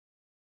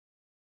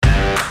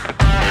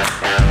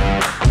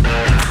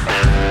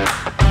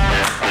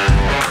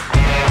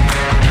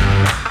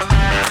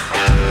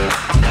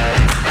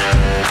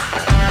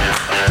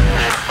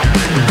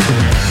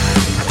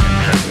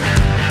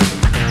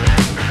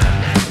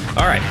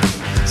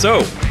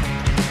So,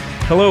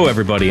 hello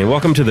everybody, and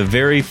welcome to the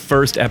very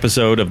first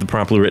episode of the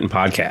Promptly Written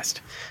Podcast.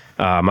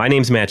 My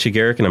name's Matt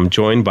Shigerick, and I'm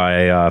joined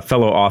by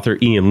fellow author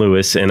Ian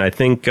Lewis, and I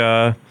think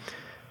the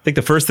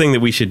first thing that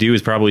we should do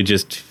is probably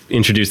just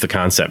introduce the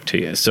concept to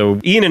you.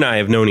 So Ian and I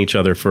have known each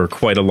other for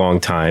quite a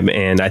long time,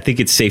 and I think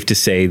it's safe to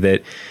say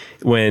that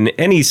when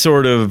any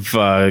sort of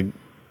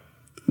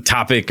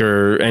topic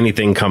or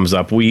anything comes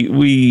up,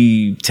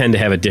 we tend to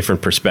have a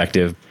different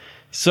perspective.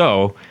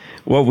 So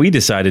what we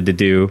decided to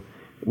do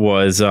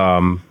was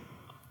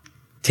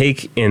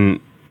take a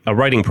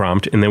writing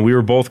prompt, and then we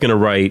were both going to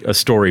write a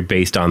story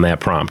based on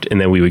that prompt.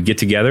 And then we would get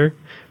together,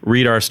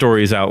 read our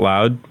stories out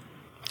loud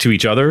to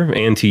each other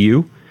and to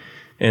you,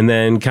 and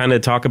then kind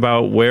of talk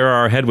about where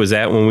our head was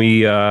at when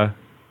we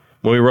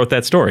wrote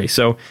that story.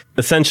 So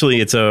essentially,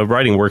 it's a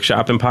writing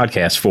workshop in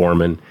podcast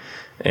form,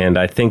 and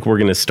I think we're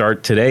going to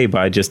start today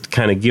by just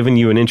kind of giving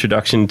you an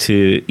introduction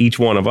to each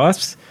one of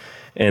us,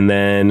 and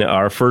then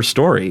our first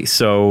story.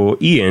 So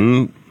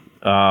Ian,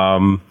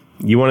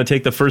 you want to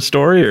take the first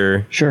story,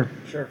 or? Sure.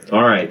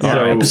 All right.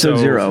 So, episode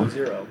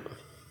 0.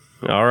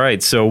 All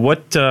right. So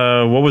what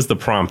was the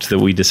prompt that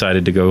we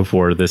decided to go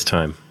for this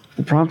time?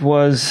 The prompt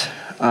was,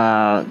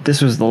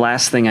 this was the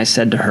last thing I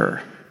said to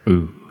her.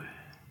 Ooh.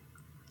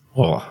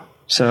 Well,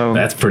 so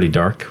that's pretty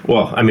dark.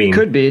 Well, I mean,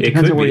 could be. It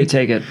depends on where you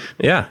take it.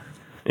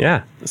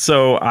 Yeah.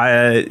 So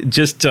I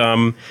just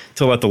to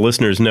let the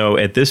listeners know,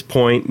 at this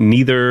point,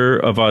 neither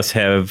of us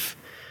have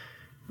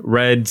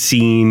read,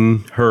 seen,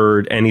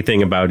 heard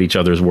anything about each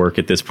other's work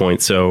at this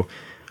point. So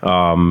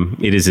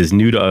it is as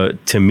new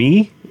to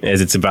me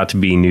as it's about to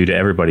be new to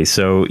everybody.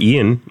 So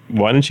Ian,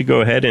 why don't you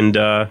go ahead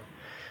and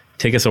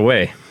take us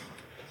away?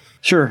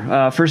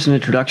 Sure. First, an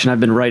introduction.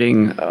 I've been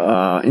writing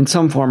in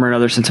some form or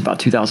another since about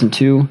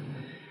 2002.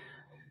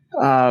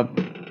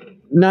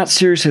 Not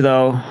seriously,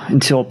 though,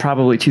 until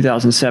probably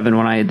 2007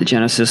 when I had the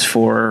genesis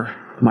for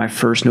my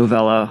first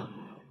novella,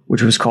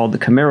 which was called The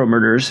Camaro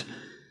Murders.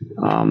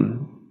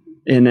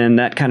 And then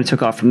that kind of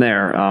took off from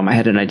there. I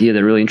had an idea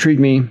that really intrigued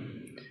me,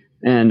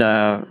 and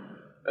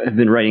I've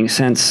been writing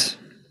since.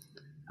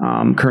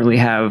 Currently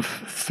have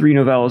 3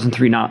 novellas and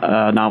 3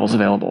 novels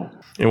available.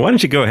 And why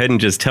don't you go ahead and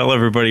just tell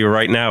everybody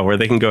right now where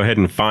they can go ahead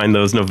and find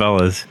those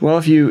novellas? Well,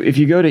 if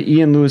you go to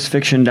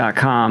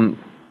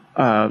ianlewisfiction.com,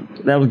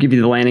 that will give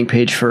you the landing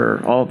page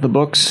for all of the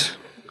books,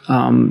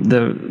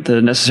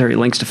 the necessary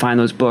links to find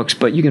those books.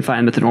 But you can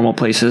find them at the normal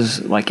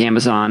places like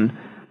Amazon,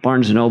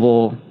 Barnes &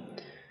 Noble,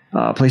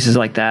 places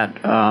like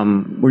that,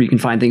 where you can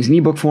find things in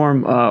ebook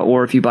form,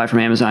 or if you buy from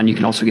Amazon, you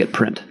can also get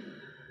print,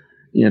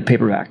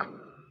 paperback.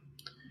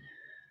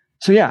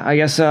 So yeah, I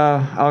guess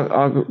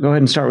I'll go ahead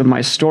and start with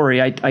my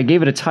story. I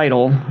gave it a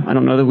title. I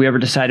don't know that we ever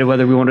decided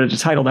whether we wanted to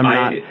title them or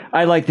not.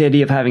 I like the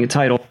idea of having a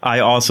title. I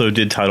also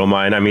did title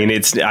mine. I mean,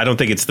 I don't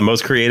think it's the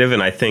most creative,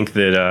 and I think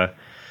that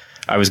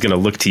I was going to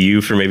look to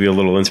you for maybe a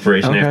little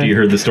inspiration after you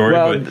heard the story.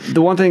 Well,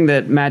 the one thing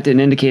that Matt didn't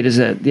indicate is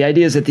that the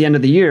idea is at the end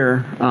of the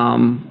year,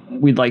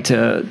 we'd like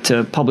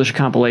to publish a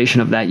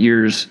compilation of that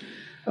year's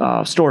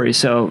stories.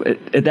 So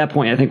at that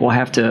point, I think we'll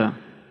have to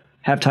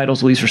have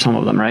titles at least for some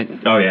of them, right?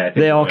 Oh, yeah.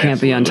 They all can't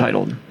be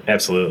untitled.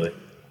 Absolutely.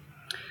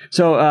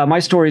 So my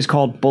story is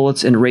called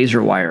Bullets and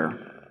Razor Wire.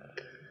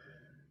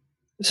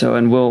 So,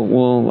 and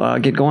we'll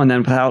get going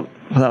then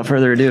without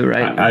further ado,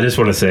 right? I just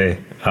want to say,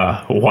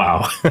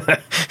 wow.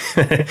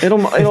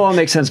 It'll all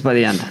make sense by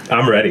the end.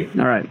 I'm ready.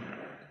 All right.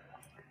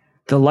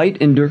 The light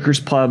in Durker's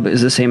pub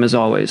is the same as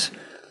always,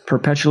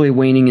 perpetually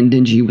waning and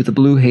dingy with the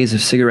blue haze of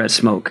cigarette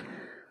smoke,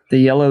 the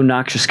yellow,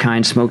 noxious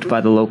kind smoked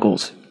by the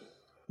locals.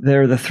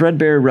 There are the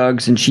threadbare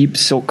rugs and cheap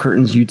silk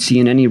curtains you'd see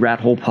in any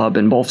rat-hole pub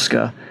in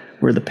Bolfska,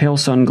 where the pale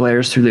sun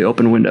glares through the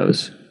open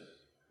windows.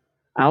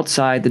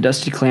 Outside, the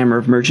dusty clamor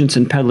of merchants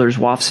and peddlers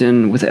wafts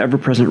in with the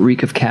ever-present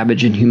reek of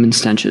cabbage and human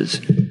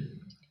stenches.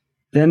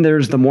 Then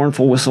there's the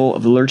mournful whistle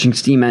of the lurching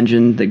steam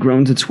engine that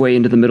groans its way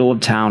into the middle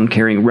of town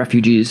carrying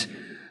refugees,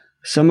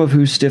 some of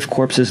whose stiff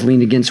corpses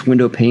lean against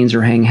window panes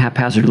or hang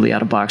haphazardly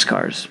out of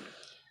boxcars.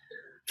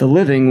 The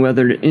living,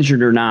 whether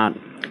injured or not,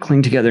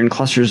 cling together in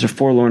clusters of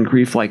forlorn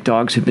grief like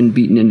dogs who've been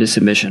beaten into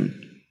submission.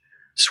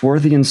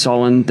 Swarthy and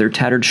sullen, their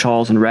tattered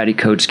shawls and ratty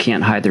coats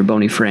can't hide their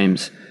bony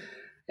frames.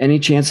 Any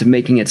chance of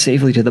making it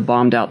safely to the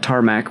bombed-out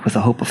tarmac with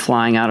the hope of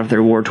flying out of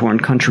their war-torn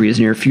country is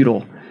near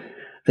futile.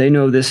 They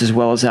know this as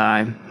well as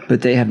I,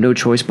 but they have no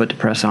choice but to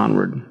press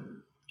onward.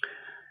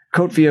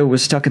 Kotvia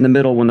was stuck in the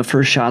middle when the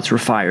first shots were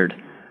fired.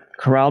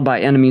 Corralled by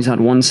enemies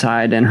on one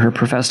side and her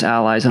professed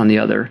allies on the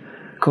other,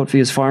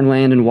 Kotvia's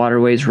farmland and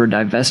waterways were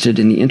divested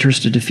in the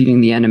interest of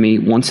defeating the enemy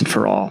once and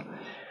for all.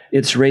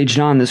 It's raged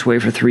on this way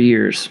for 3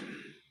 years.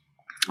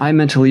 I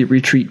mentally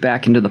retreat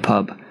back into the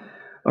pub.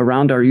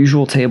 Around our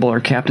usual table are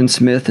Captain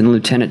Smith and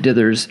Lieutenant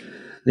Dithers,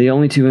 the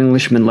only 2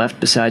 Englishmen left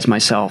besides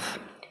myself.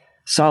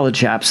 Solid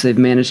chaps, they've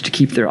managed to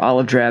keep their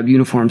olive drab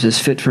uniforms as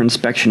fit for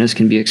inspection as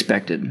can be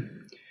expected.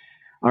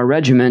 Our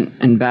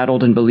regiment,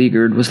 embattled and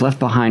beleaguered, was left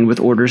behind with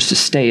orders to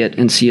stay it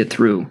and see it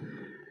through.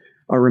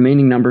 Our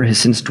remaining number has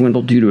since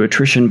dwindled due to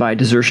attrition by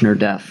desertion or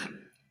death.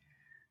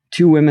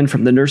 2 women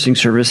from the nursing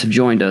service have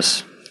joined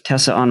us,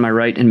 Tessa on my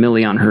right and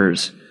Millie on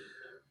hers.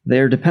 They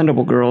are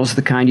dependable girls,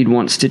 the kind you'd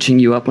want stitching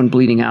you up when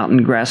bleeding out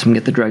and grasping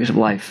at the dregs of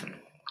life.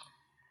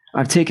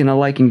 I've taken a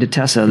liking to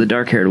Tessa, the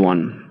dark-haired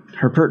one.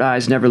 Her pert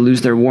eyes never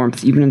lose their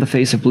warmth even in the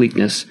face of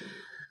bleakness,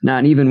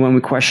 not even when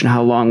we question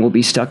how long we'll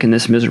be stuck in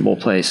this miserable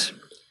place.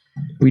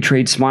 We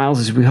trade smiles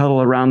as we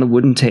huddle around the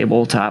wooden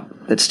tabletop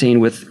that's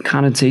stained with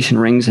condensation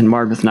rings and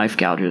marred with knife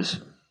gouges.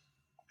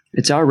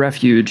 It's our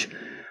refuge,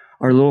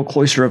 our little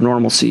cloister of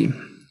normalcy,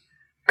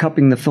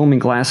 cupping the filming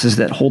glasses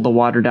that hold the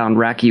watered-down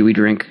raki we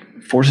drink,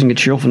 forcing a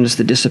cheerfulness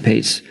that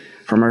dissipates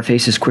from our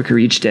faces quicker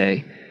each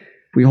day.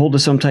 We hold to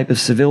some type of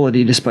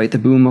civility despite the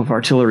boom of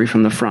artillery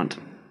from the front.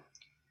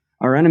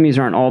 Our enemies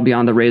aren't all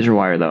beyond the razor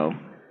wire, though.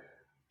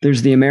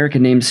 There's the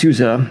American named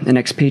Souza, an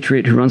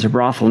expatriate who runs a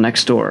brothel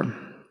next door.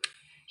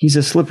 He's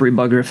a slippery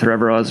bugger if there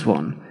ever was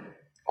one.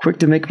 Quick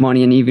to make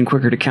money and even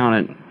quicker to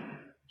count it.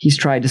 He's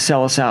tried to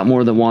sell us out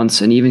more than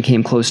once and even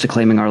came close to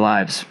claiming our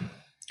lives.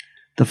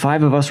 The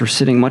five of us were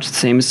sitting much the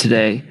same as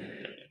today,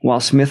 while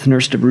Smith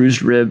nursed a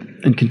bruised rib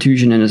and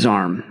contusion in his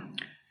arm.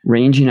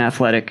 Rangy and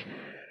athletic,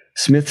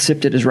 Smith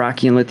sipped at his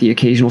raki and lit the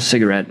occasional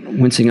cigarette,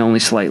 wincing only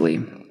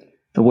slightly.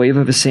 The wave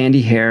of his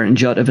sandy hair and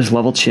jut of his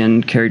level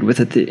chin carried with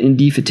it the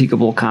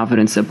indefatigable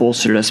confidence that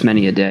bolstered us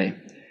many a day.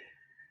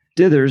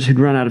 Dithers, who'd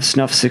run out of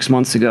snuff 6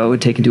 months ago,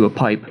 had taken to a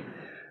pipe,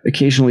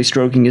 occasionally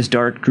stroking his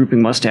dark,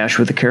 drooping mustache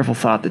with a careful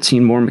thought that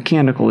seemed more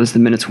mechanical as the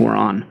minutes wore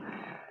on.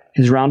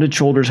 His rounded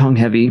shoulders hung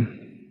heavy,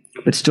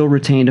 but still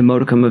retained a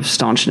modicum of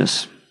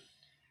staunchness.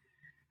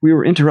 We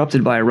were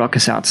interrupted by a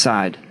ruckus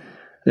outside.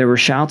 There were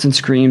shouts and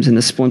screams in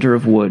the splinter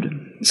of wood.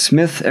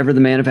 Smith, ever the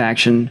man of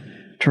action,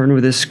 turned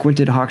with his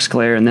squinted hawk's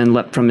glare and then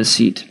leapt from his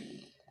seat.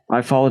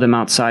 I followed him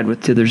outside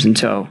with Dithers in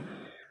tow.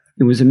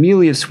 It was a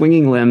melee of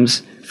swinging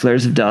limbs,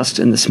 flares of dust,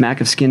 and the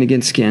smack of skin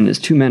against skin as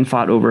two men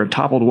fought over a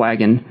toppled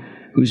wagon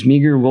whose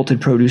meager, wilted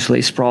produce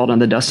lay sprawled on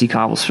the dusty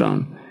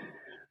cobblestone.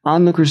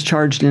 Onlookers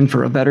charged in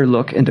for a better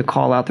look and to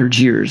call out their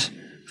jeers,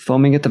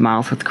 foaming at the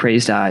mouth with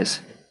crazed eyes.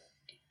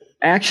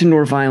 Action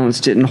nor violence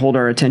didn't hold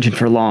our attention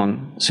for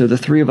long, so the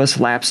three of us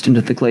lapsed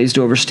into the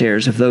glazed-over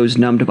stares of those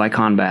numbed by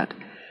combat.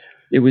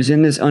 It was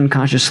in this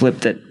unconscious slip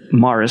that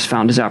Morris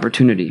found his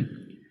opportunity.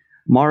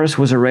 Morris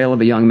was a rail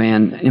of a young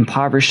man,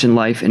 impoverished in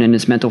life and in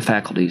his mental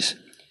faculties.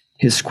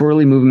 His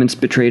squirrely movements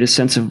betrayed a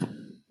sense of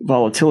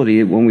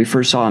volatility when we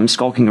first saw him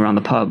skulking around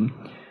the pub.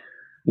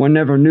 One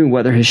never knew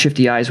whether his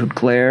shifty eyes would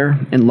glare,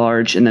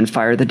 enlarge, and then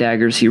fire the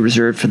daggers he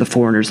reserved for the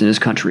foreigners in his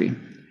country.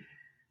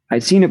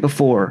 I'd seen it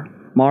before,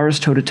 Morris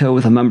toe-to-toe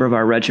with a member of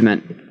our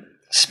regiment,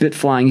 spit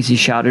flying as he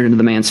shouted into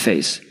the man's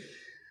face.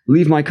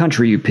 "Leave my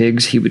country, you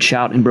pigs," he would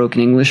shout in broken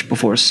English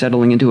before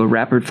settling into a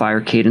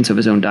rapid-fire cadence of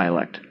his own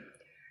dialect.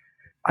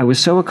 I was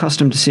so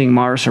accustomed to seeing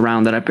Morris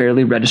around that I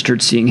barely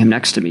registered seeing him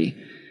next to me.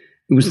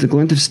 It was the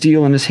glint of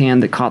steel in his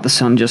hand that caught the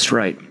sun just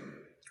right.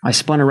 I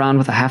spun around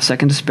with a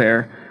half-second to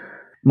spare.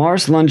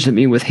 Morris lunged at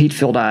me with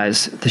hate-filled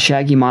eyes, the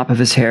shaggy mop of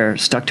his hair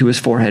stuck to his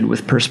forehead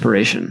with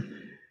perspiration.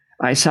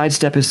 I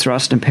sidestepped his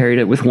thrust and parried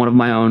it with one of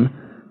my own,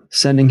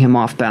 sending him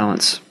off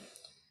balance.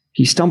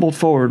 He stumbled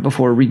forward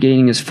before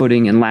regaining his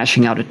footing and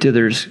lashing out at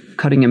Dithers,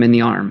 cutting him in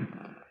the arm.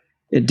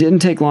 It didn't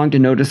take long to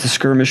notice the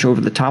skirmish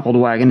over the toppled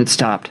wagon had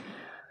stopped,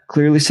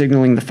 clearly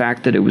signaling the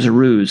fact that it was a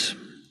ruse.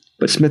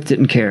 But Smith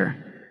didn't care.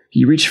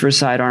 He reached for his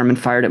sidearm and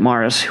fired at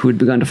Morris, who had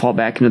begun to fall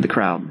back into the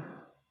crowd.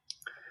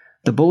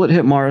 The bullet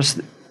hit Morris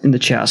in the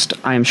chest,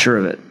 I am sure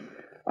of it.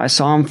 I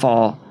saw him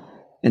fall,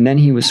 and then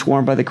he was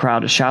swarmed by the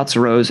crowd as shouts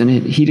arose and a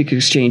heated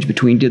exchange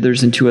between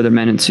Dithers and two other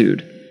men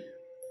ensued.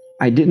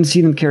 I didn't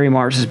see them carry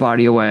Morris's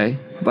body away.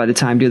 By the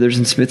time Dithers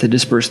and Smith had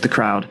dispersed the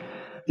crowd,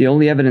 the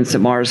only evidence that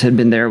Morris had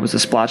been there was a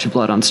splotch of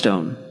blood on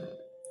stone.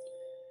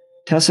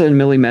 Tessa and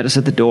Millie met us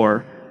at the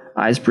door,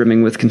 eyes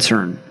brimming with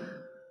concern.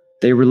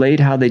 They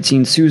relayed how they'd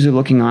seen Souza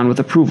looking on with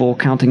approval,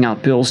 counting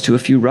out bills to a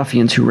few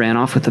ruffians who ran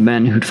off with the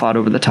men who'd fought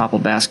over the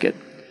toppled basket.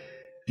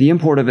 The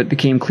import of it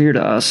became clear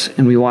to us,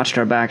 and we watched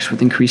our backs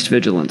with increased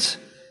vigilance.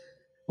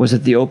 Was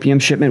it the opium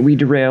shipment we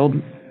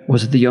derailed?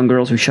 Was it the young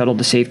girls we shuttled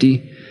to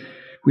safety?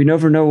 We'd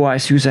never know why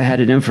Souza had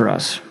it in for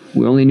us.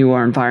 We only knew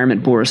our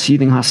environment bore a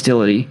seething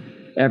hostility.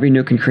 Every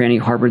nook and cranny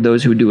harbored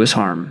those who would do us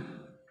harm.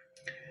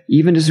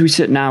 Even as we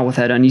sit now with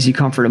that uneasy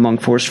comfort among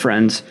forced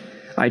friends,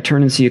 I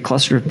turn and see a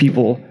cluster of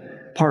people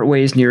part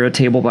ways near a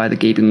table by the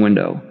gaping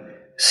window.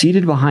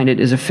 Seated behind it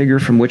is a figure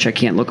from which I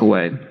can't look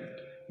away.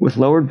 With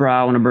lowered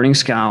brow and a burning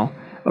scowl,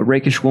 a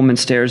rakish woman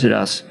stares at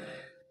us,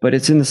 but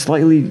it's in the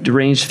slightly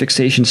deranged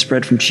fixation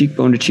spread from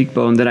cheekbone to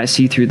cheekbone that I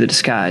see through the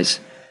disguise.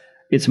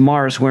 It's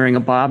Morris wearing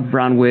a bobbed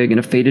brown wig and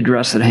a faded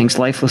dress that hangs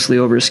lifelessly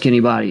over his skinny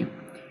body.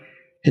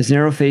 His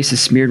narrow face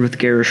is smeared with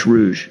garish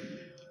rouge.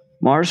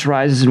 Morris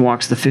rises and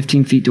walks the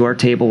 15 feet to our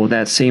table with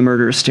that same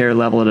murderous stare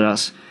leveled at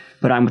us,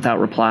 but I'm without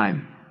reply.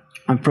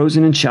 I'm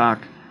frozen in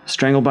shock,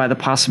 strangled by the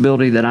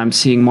possibility that I'm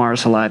seeing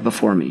Morris alive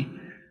before me.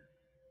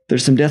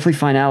 There's some deathly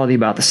finality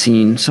about the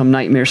scene, some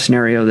nightmare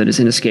scenario that is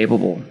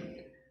inescapable.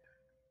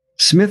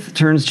 Smith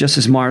turns just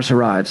as Morris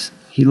arrives.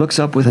 He looks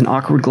up with an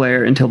awkward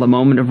glare until the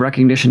moment of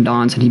recognition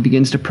dawns and he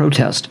begins to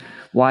protest,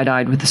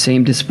 wide-eyed with the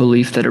same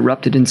disbelief that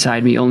erupted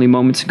inside me only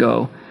moments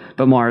ago,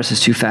 but Morris is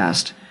too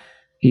fast.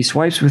 He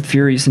swipes with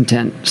furious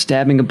intent,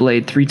 stabbing a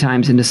blade 3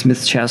 times into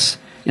Smith's chest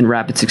in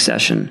rapid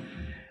succession.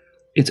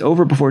 It's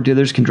over before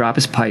Dithers can drop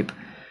his pipe,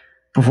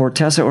 before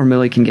Tessa or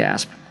Millie can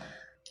gasp.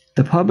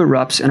 The pub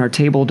erupts and our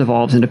table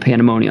devolves into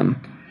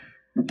pandemonium.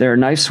 There are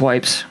knife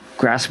swipes,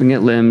 grasping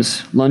at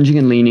limbs, lunging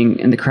and leaning,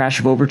 and the crash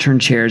of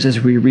overturned chairs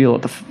as we reel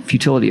at the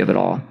futility of it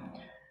all.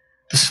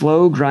 The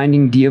slow,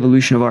 grinding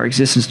de-evolution of our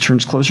existence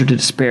turns closer to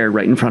despair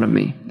right in front of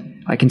me.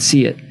 I can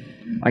see it.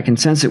 I can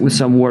sense it with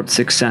some warped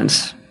sixth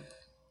sense.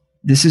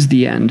 This is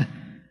the end.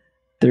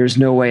 There is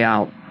no way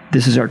out.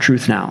 This is our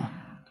truth now.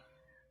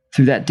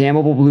 Through that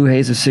damnable blue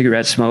haze of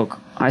cigarette smoke,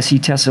 I see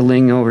Tessa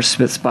leaning over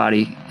Smith's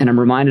body, and I'm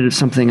reminded of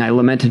something I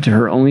lamented to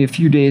her only a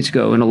few days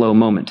ago in a low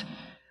moment.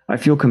 I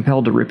feel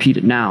compelled to repeat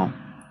it now.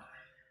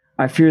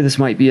 I fear this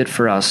might be it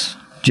for us,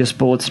 just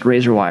bullets and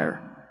razor wire.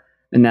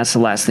 And that's the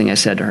last thing I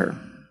said to her.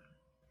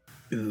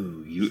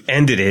 Ooh, you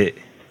ended it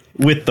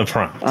with the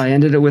prompt. I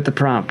ended it with the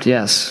prompt,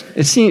 yes.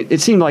 It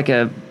seemed like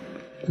a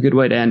good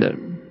way to end it.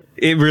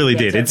 It really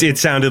did. It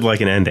sounded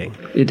like an ending.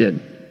 It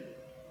did.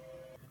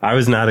 I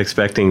was not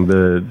expecting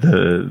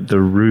the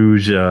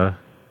Rouge, the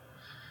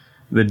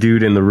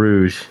dude in the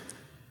Rouge.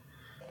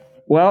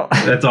 Well,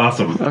 that's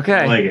awesome. Okay.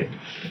 I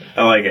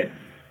like it.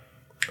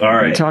 All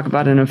right. We'll talk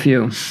about it in a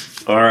few.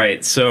 All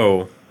right.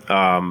 So,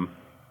 I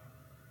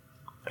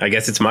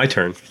guess it's my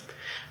turn.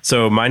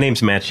 So my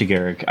name's Matt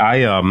Shigerik.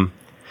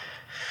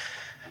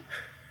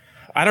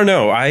 I don't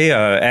know. I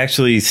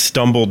actually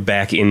stumbled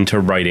back into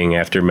writing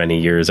after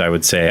many years, I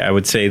would say. I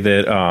would say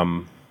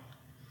that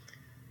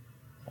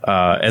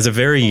as a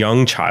very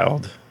young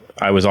child,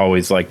 I was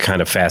always like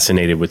kind of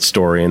fascinated with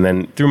story. And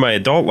then through my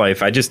adult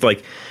life, I just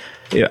like,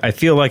 I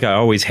feel like I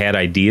always had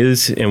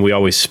ideas, and we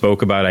always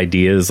spoke about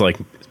ideas, like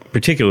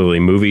particularly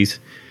movies.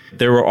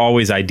 There were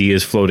always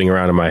ideas floating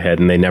around in my head,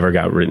 and they never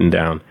got written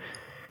down.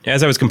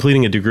 As I was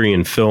completing a degree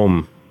in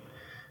film,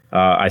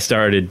 I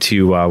started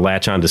to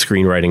latch on to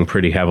screenwriting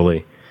pretty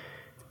heavily.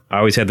 I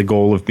always had the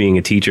goal of being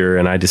a teacher,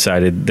 and I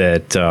decided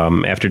that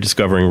after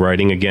discovering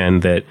writing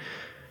again, that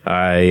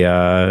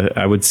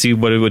I would see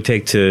what it would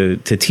take to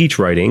teach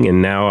writing.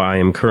 And now I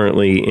am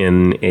currently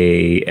in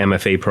a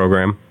MFA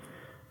program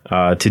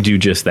to do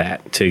just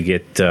that, to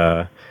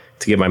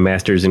get my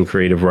master's in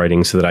creative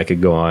writing so that I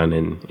could go on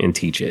and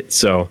teach it.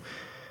 So,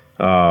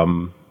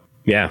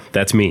 yeah,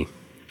 that's me.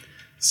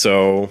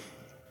 So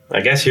I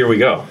guess here we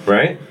go,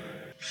 right?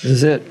 This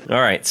is it. All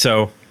right.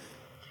 So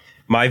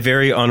my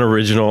very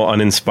unoriginal,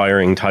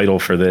 uninspiring title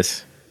for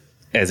this,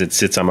 as it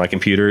sits on my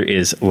computer,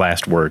 is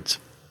Last Words.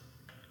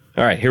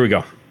 All right, here we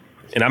go.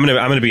 And I'm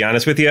gonna be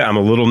honest with you. I'm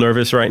a little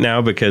nervous right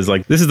now because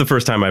like this is the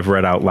first time I've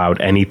read out loud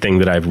anything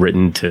that I've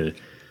written to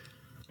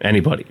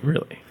anybody,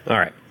 really. All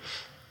right.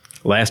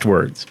 Last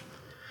words.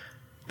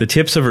 The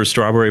tips of her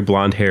strawberry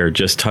blonde hair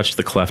just touched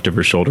the cleft of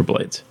her shoulder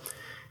blades.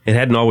 It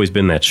hadn't always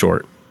been that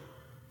short.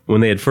 When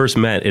they had first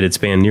met, it had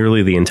spanned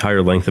nearly the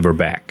entire length of her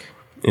back.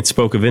 It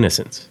spoke of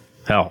innocence.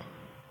 Hell,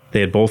 they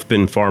had both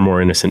been far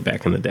more innocent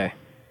back in the day.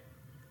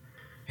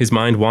 His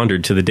mind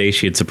wandered to the day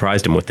she had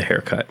surprised him with the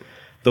haircut.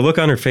 The look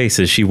on her face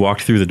as she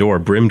walked through the door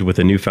brimmed with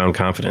a newfound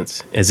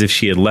confidence, as if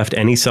she had left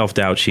any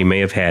self-doubt she may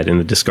have had in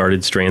the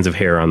discarded strands of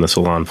hair on the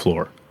salon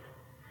floor.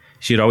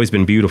 She had always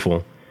been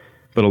beautiful,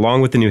 but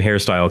along with the new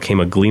hairstyle came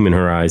a gleam in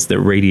her eyes that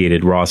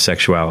radiated raw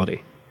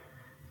sexuality.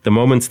 The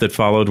moments that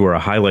followed were a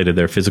highlight of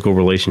their physical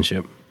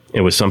relationship.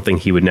 It was something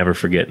he would never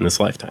forget in this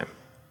lifetime.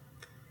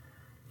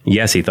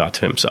 Yes, he thought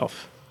to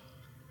himself.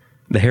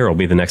 The hair will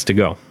be the next to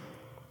go.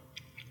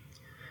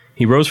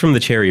 He rose from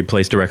the chair he had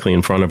placed directly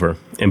in front of her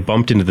and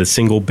bumped into the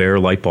single bare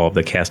light bulb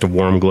that cast a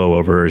warm glow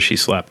over her as she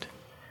slept.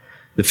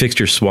 The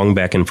fixture swung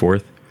back and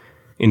forth,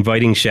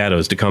 inviting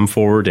shadows to come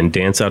forward and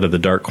dance out of the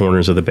dark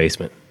corners of the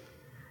basement.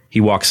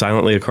 He walked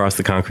silently across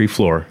the concrete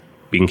floor,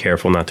 being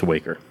careful not to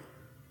wake her.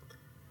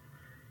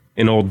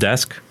 An old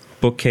desk,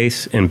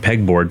 bookcase, and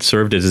pegboard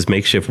served as his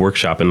makeshift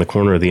workshop in the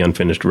corner of the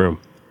unfinished room.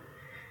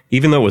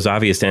 Even though it was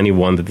obvious to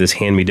anyone that this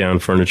hand-me-down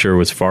furniture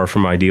was far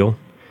from ideal,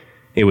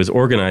 it was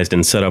organized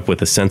and set up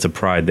with a sense of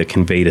pride that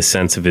conveyed a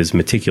sense of his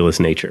meticulous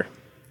nature.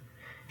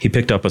 He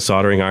picked up a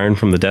soldering iron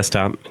from the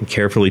desktop and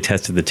carefully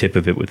tested the tip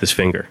of it with his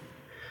finger.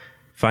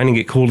 Finding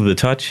it cool to the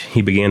touch,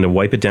 he began to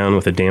wipe it down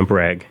with a damp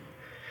rag.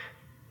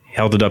 He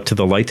held it up to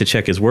the light to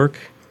check his work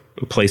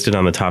and placed it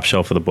on the top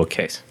shelf of the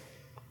bookcase.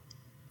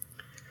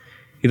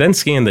 He then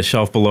scanned the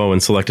shelf below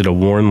and selected a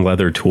worn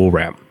leather tool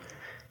wrap.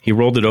 He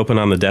rolled it open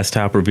on the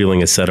desktop,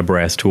 revealing a set of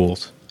brass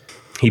tools.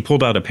 He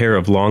pulled out a pair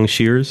of long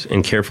shears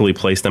and carefully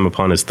placed them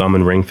upon his thumb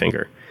and ring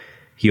finger.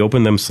 He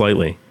opened them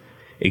slightly,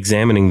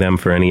 examining them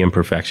for any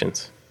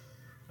imperfections.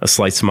 A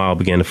slight smile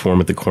began to form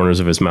at the corners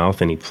of his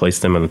mouth, and he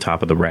placed them on the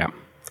top of the wrap.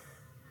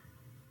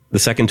 The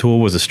second tool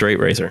was a straight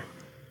razor.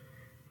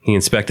 He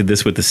inspected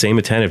this with the same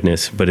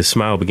attentiveness, but his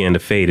smile began to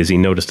fade as he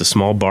noticed a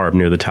small barb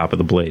near the top of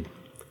the blade.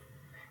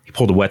 He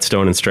pulled a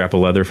whetstone and strap of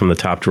leather from the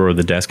top drawer of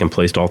the desk and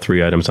placed all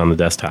 3 items on the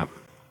desktop.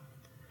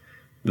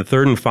 The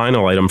third and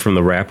final item from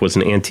the wrap was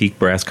an antique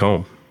brass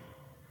comb.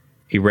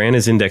 He ran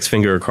his index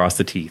finger across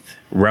the teeth,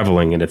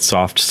 reveling in its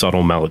soft,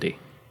 subtle melody.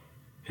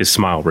 His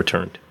smile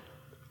returned.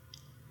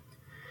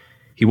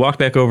 He walked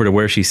back over to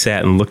where she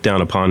sat and looked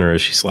down upon her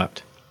as she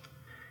slept.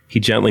 He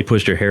gently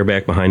pushed her hair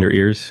back behind her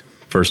ears,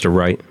 first her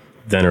right,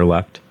 then her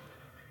left.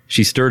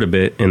 She stirred a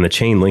bit, and the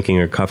chain linking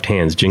her cuffed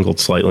hands jingled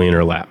slightly in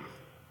her lap.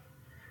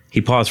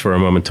 He paused for a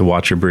moment to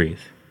watch her breathe.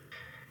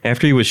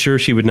 After he was sure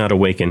she would not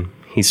awaken,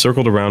 he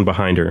circled around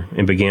behind her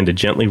and began to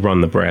gently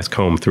run the brass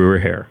comb through her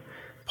hair,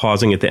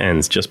 pausing at the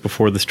ends just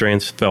before the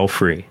strands fell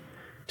free,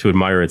 to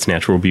admire its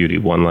natural beauty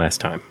one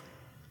last time.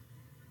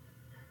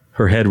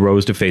 Her head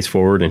rose to face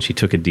forward, and she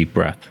took a deep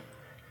breath.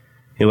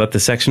 He let the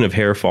section of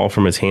hair fall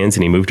from his hands,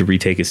 and he moved to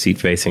retake his seat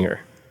facing her.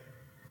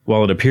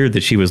 While it appeared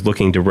that she was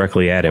looking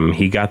directly at him,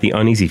 he got the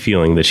uneasy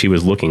feeling that she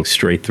was looking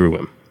straight through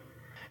him.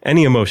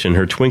 Any emotion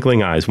her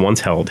twinkling eyes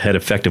once held had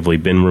effectively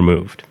been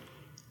removed.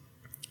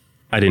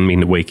 "I didn't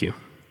mean to wake you."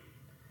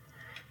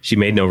 She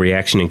made no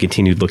reaction and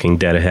continued looking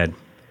dead ahead.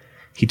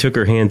 He took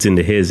her hands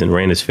into his and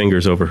ran his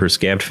fingers over her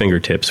scabbed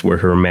fingertips where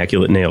her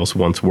immaculate nails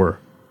once were.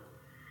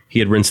 He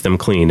had rinsed them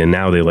clean, and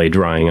now they lay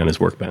drying on his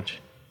workbench.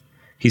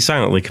 He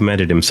silently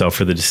commended himself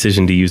for the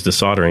decision to use the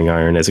soldering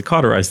iron, as it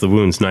cauterized the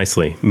wounds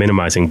nicely,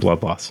 minimizing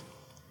blood loss.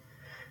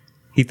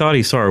 He thought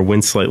he saw her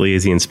wince slightly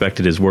as he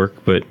inspected his work,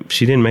 but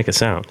she didn't make a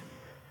sound.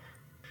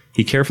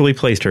 He carefully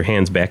placed her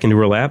hands back into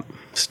her lap,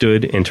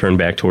 stood, and turned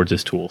back towards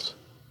his tools.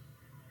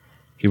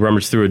 He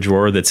rummaged through a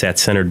drawer that sat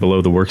centered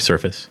below the work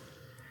surface.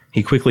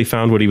 He quickly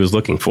found what he was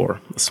looking for,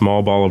 a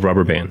small ball of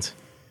rubber bands.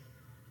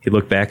 He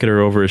looked back at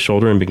her over his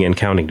shoulder and began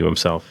counting to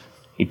himself.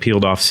 He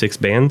peeled off 6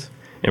 bands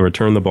and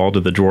returned the ball to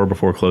the drawer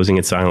before closing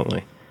it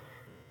silently.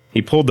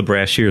 He pulled the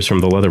brass shears from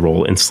the leather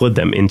roll and slid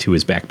them into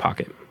his back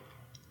pocket.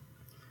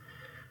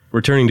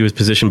 Returning to his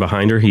position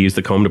behind her, he used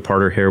the comb to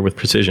part her hair with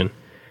precision,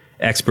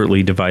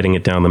 expertly dividing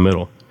it down the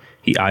middle.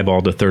 He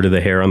eyeballed a third of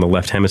the hair on the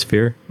left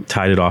hemisphere,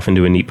 tied it off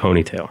into a neat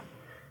ponytail.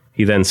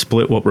 He then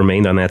split what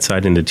remained on that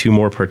side into 2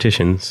 more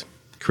partitions,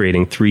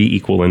 creating 3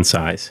 equal in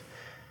size.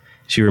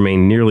 She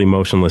remained nearly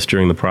motionless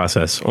during the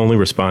process, only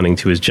responding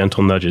to his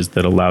gentle nudges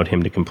that allowed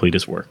him to complete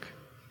his work.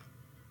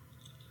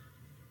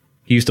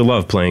 He used to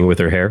love playing with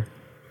her hair.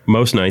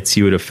 Most nights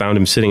you would have found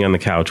him sitting on the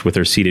couch with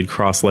her seated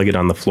cross-legged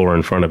on the floor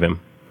in front of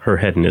him, her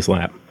head in his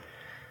lap.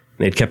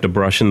 They'd kept a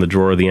brush in the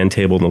drawer of the end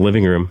table in the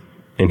living room,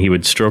 and he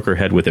would stroke her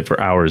head with it for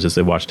hours as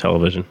they watched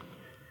television.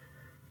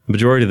 The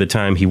majority of the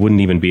time, he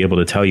wouldn't even be able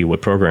to tell you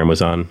what program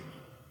was on,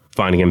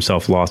 finding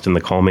himself lost in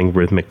the calming,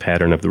 rhythmic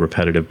pattern of the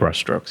repetitive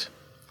brushstrokes.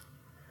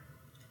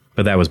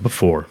 But that was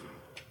before.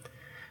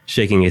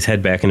 Shaking his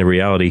head back into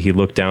reality, he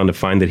looked down to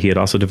find that he had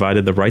also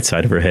divided the right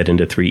side of her head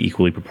into 3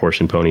 equally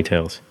proportioned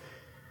ponytails.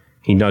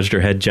 He nudged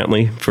her head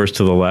gently, first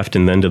to the left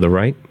and then to the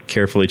right,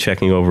 carefully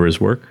checking over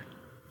his work.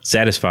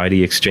 Satisfied,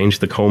 he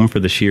exchanged the comb for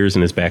the shears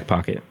in his back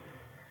pocket.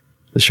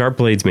 The sharp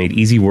blades made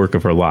easy work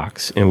of her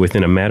locks, and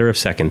within a matter of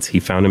seconds, he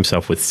found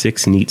himself with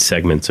 6 neat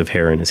segments of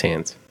hair in his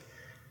hands.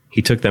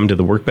 He took them to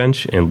the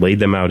workbench and laid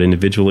them out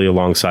individually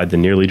alongside the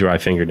nearly dry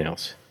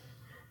fingernails.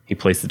 He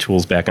placed the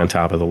tools back on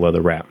top of the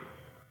leather wrap.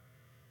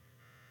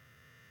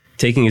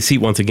 Taking his seat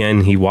once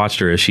again, he watched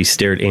her as she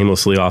stared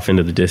aimlessly off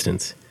into the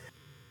distance.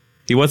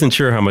 He wasn't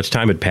sure how much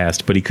time had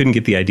passed, but he couldn't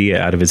get the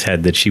idea out of his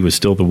head that she was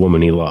still the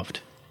woman he loved.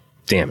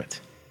 Damn it.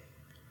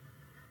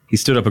 He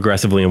stood up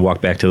aggressively and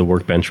walked back to the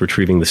workbench,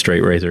 retrieving the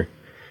straight razor.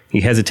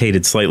 He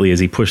hesitated slightly as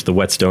he pushed the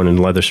whetstone and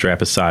leather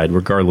strap aside,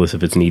 regardless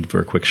of its need for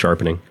a quick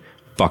sharpening.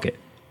 Fuck it.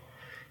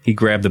 He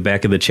grabbed the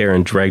back of the chair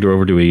and dragged her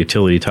over to a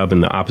utility tub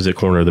in the opposite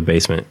corner of the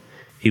basement.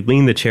 He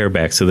leaned the chair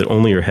back so that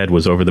only her head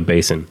was over the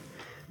basin,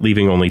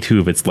 leaving only 2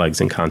 of its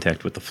legs in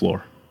contact with the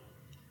floor.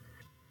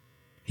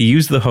 He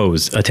used the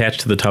hose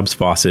attached to the tub's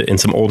faucet and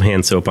some old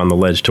hand soap on the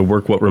ledge to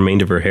work what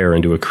remained of her hair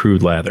into a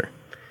crude lather.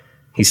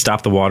 He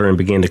stopped the water and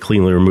began to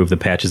cleanly remove the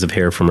patches of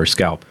hair from her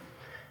scalp.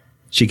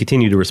 She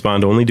continued to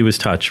respond only to his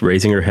touch,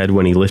 raising her head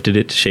when he lifted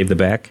it to shave the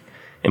back,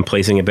 and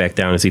placing it back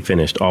down as he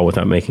finished, all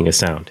without making a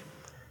sound.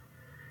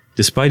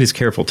 Despite his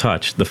careful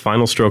touch, the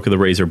final stroke of the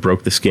razor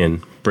broke the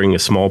skin, bringing a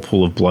small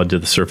pool of blood to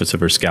the surface of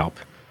her scalp.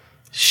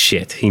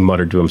 Shit, he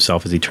muttered to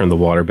himself as he turned the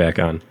water back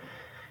on.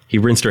 He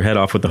rinsed her head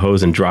off with the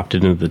hose and dropped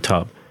it into the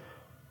tub.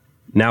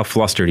 Now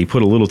flustered, he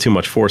put a little too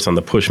much force on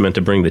the push meant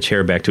to bring the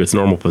chair back to its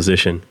normal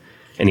position,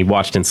 and he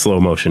watched in slow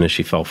motion as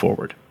she fell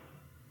forward.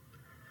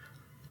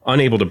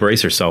 Unable to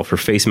brace herself, her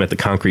face met the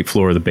concrete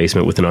floor of the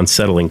basement with an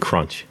unsettling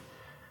crunch.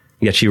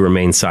 Yet she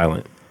remained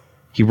silent.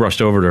 He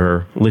rushed over to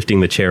her,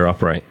 lifting the chair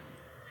upright.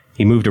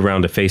 He moved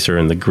around to face her,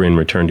 and the grin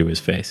returned to his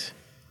face.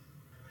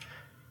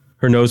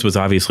 Her nose was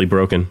obviously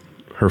broken,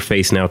 her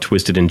face now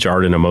twisted and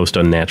jarred in a most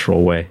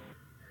unnatural way.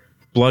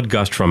 Blood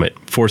gushed from it,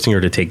 forcing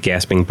her to take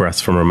gasping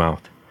breaths from her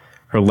mouth.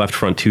 Her left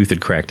front tooth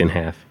had cracked in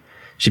half.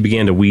 She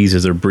began to wheeze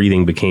as her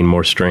breathing became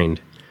more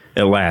strained.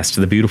 At last,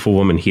 the beautiful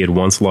woman he had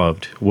once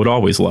loved, would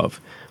always love,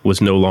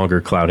 was no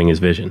longer clouding his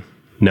vision.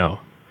 No,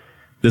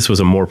 this was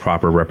a more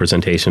proper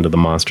representation of the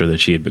monster that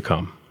she had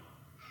become.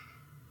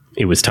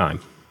 It was time.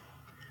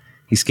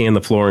 He scanned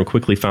the floor and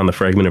quickly found the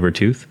fragment of her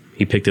tooth.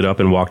 He picked it up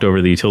and walked over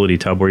to the utility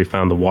tub where he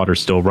found the water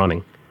still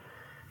running.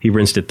 He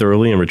rinsed it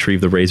thoroughly and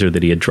retrieved the razor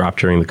that he had dropped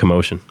during the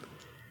commotion.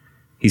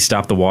 He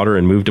stopped the water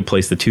and moved to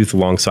place the tooth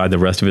alongside the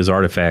rest of his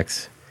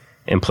artifacts.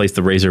 and placed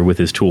the razor with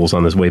his tools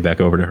on his way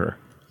back over to her.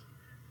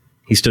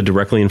 He stood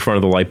directly in front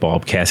of the light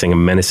bulb, casting a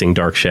menacing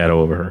dark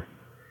shadow over her.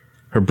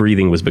 Her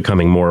breathing was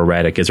becoming more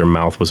erratic as her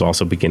mouth was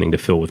also beginning to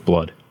fill with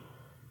blood.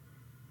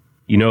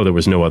 You know there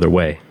was no other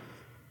way.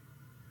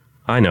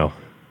 I know.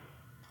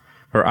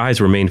 Her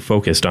eyes remained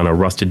focused on a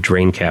rusted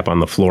drain cap on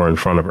the floor in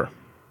front of her.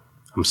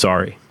 I'm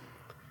sorry.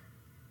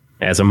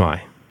 As am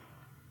I.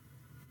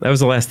 That was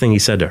the last thing he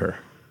said to her.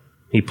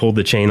 He pulled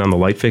the chain on the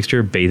light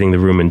fixture, bathing the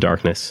room in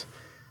darkness.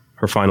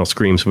 Her final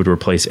screams would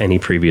replace any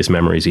previous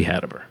memories he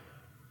had of her.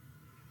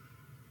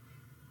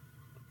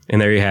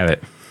 And there you have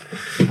it.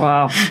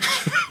 Wow.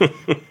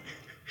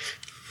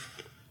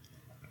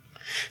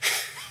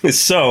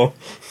 So,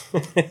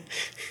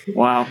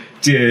 wow.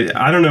 Dude,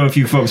 I don't know if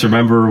you folks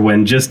remember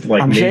when just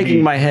like I'm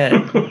shaking my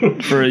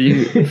head for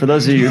you. For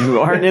those of you who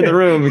aren't in the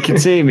room and can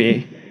see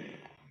me.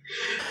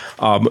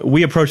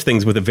 We approach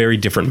things with a very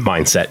different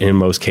mindset in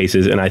most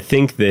cases, and I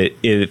think that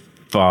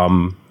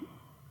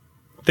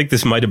I think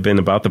this might have been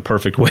about the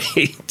perfect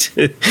way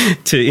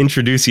to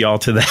introduce y'all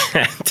to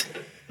that.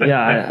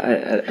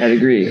 Yeah, I'd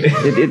agree.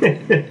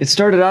 It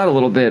started out a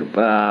little bit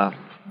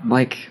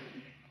like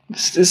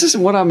this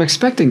isn't what I'm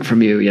expecting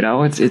from you. You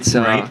know, it's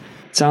Right.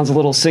 It sounds a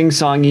little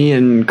sing-songy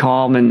and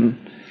calm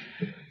and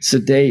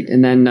sedate,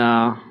 and then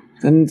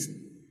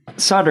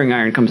soldering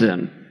iron comes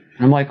in.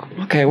 I'm like,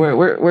 okay,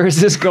 where is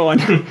this going?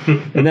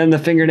 And then the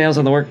fingernails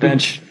on the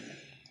workbench.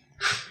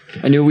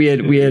 I knew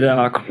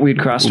we'd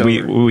crossed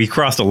over. We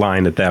crossed a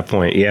line at that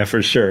point, yeah,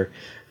 for sure.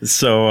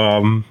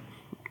 So,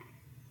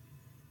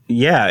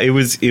 yeah, it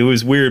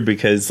was weird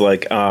because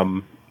like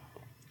I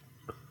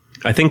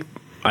think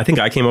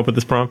I came up with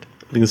this prompt.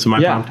 I think this is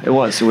my prompt. Yeah, it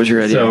was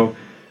your idea. So,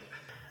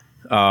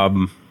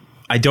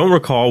 I don't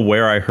recall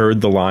where I heard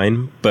the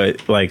line,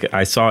 but like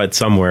I saw it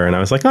somewhere, and I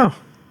was like, oh,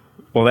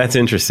 well, that's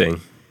interesting.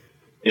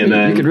 And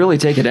then you could really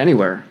take it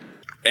anywhere.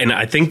 And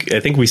I think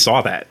we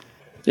saw that.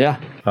 Yeah.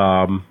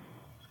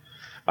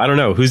 I don't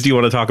know. Whose do you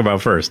want to talk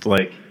about first?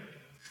 Like,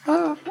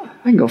 I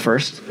can go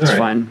first. It's right.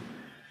 fine.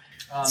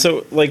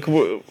 So, like,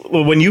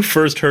 when you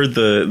first heard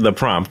the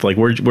prompt, like,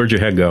 where'd your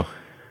head go?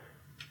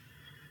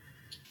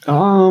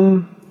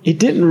 It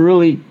didn't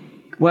really.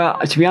 Well,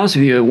 to be honest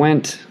with you, it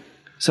went.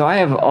 So I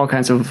have all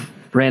kinds of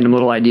random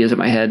little ideas in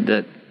my head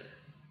that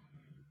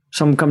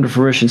some come to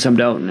fruition, some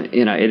don't.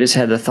 You know, it just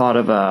had the thought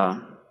of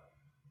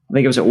I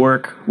think it was at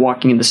work,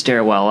 walking in the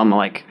stairwell. I'm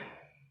like,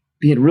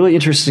 be a really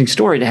interesting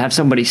story to have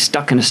somebody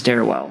stuck in a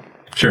stairwell.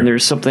 Sure. And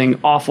there's something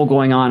awful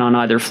going on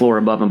either floor,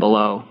 above and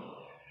below.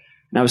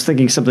 And I was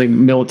thinking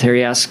something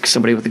military-esque,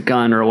 somebody with a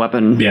gun or a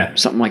weapon,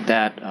 something like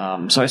that.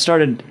 So I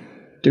started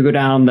to go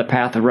down the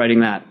path of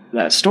writing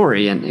that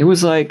story, and it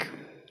was like,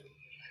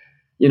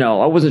 you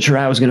know, I wasn't sure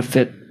how I was going to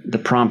fit the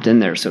prompt in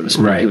there, so to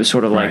speak. Right. It was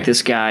sort of like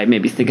this guy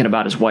maybe thinking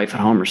about his wife at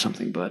home or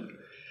something. But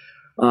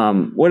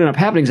what ended up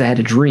happening is I had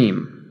a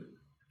dream.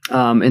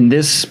 And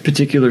this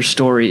particular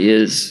story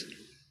is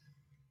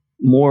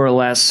more or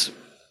less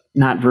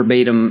not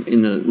verbatim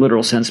in the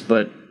literal sense,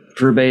 but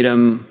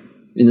verbatim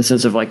in the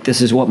sense of like,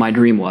 this is what my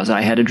dream was.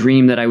 I had a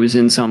dream that I was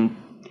in some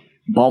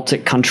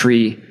Baltic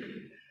country,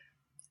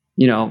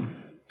 you know,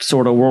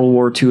 sort of World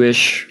War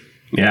II-ish.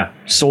 Yeah.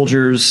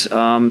 Soldiers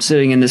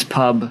sitting in this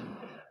pub,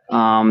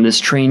 this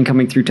train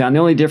coming through town. The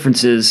only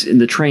difference is in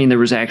the train there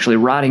was actually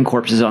rotting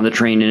corpses on the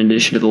train in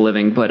addition to the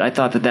living. But I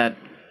thought that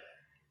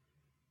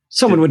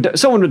someone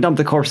would dump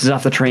the corpses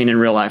off the train in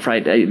real life,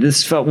 right?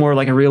 This felt more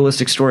like a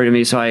realistic story to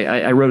me, so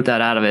I wrote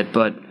that out of it.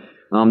 But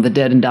the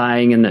dead and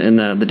dying and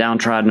the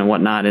downtrodden and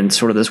whatnot in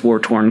sort of this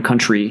war-torn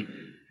country.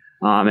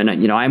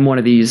 And, you know, I'm one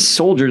of these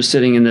soldiers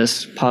sitting in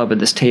this pub at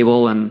this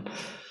table, and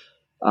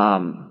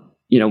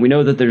you know, we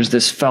know that there's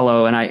this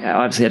fellow, and I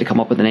obviously had to come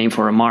up with a name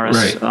for him,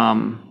 Morris,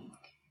 right.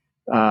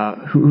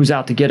 Who's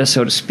out to get us,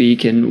 so to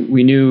speak. And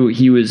we knew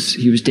he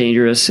was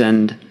dangerous.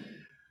 And,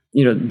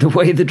 you know, the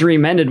way the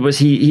dream ended was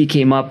he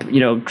came up, you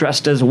know,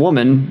 dressed as a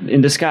woman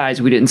in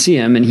disguise. We didn't see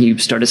him, and he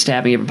started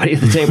stabbing everybody at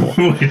the table.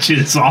 Which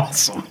is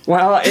awesome.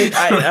 Well, I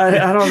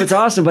don't know if it's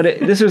awesome, but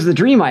this was the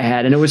dream I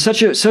had, and it was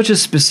such a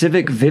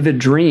specific, vivid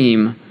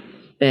dream.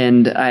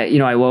 And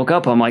I woke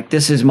up, I'm like,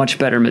 this is much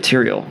better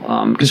material.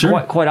 Because Sure.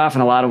 quite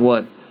often a lot of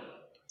what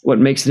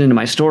makes it into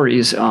my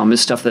stories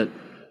is stuff that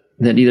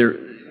either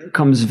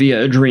comes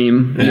via a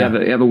dream. Yeah.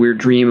 You have a weird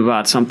dream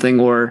about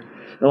something, or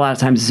a lot of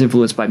times it's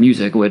influenced by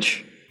music,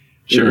 which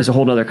is a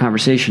whole other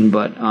conversation.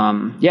 But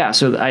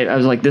so I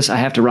was like, I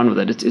have to run with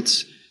it.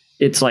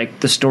 It's like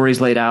the story's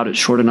laid out. It's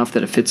short enough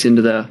that it fits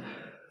into the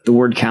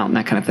word count and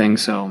that kind of thing.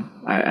 So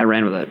I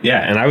ran with it. I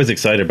and I was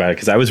excited about it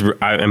because I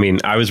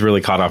was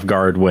really caught off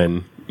guard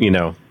when, you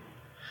know,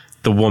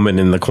 the woman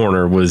in the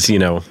corner was, you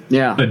know,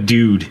 a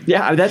dude.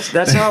 Yeah,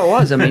 that's how it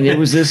was. I mean, it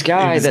was this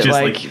guy that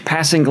like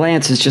passing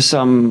glance is just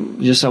some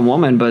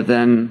woman, but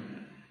then,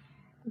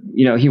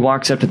 you know, he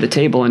walks up to the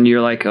table and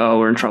you're like, oh,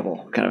 we're in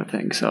trouble, kind of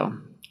thing. So,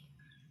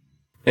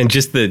 and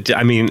just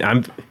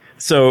I'm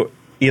so,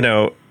 you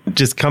know,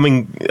 just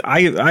coming,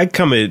 I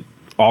come at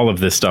all of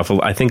this stuff,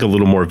 I think, a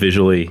little more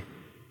visually.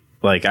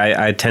 Like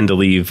I tend to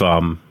leave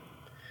a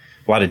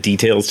lot of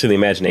details to the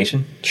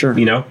imagination. Sure.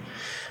 You know,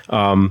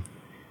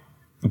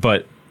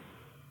 But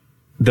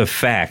the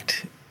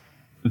fact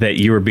that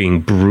you were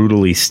being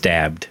brutally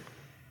stabbed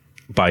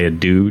by a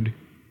dude,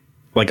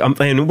 like,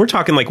 and we're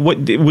talking like what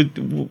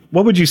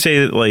would you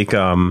say, like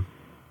an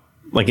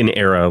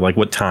era, like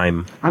what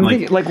time? I'm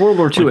thinking like World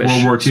War II-ish.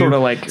 World War II? Sort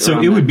of like.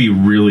 So it would be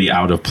really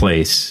out of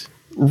place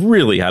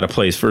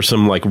for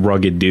some like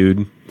rugged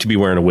dude to be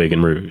wearing a wig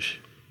and rouge.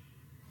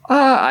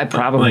 I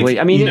probably. Like,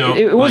 I mean, you know,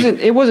 it wasn't.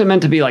 It wasn't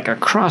meant to be like a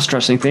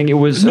cross-dressing thing. It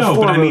was a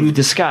form of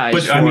disguise.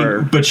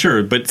 But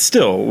sure, but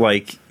still,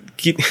 like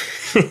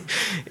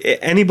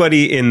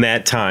anybody in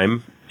that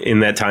time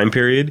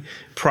period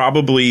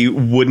probably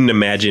wouldn't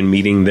imagine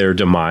meeting their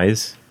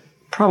demise.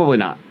 Probably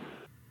not.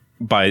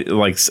 By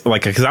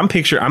because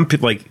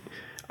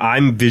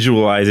I'm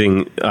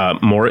visualizing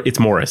it's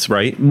Morris,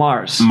 right?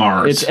 Mars.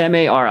 It's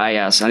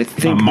Maris. I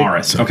think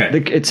Morris. Okay.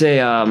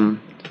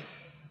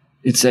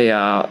 It's a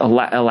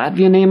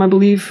Latvian name, I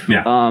believe.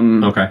 Yeah.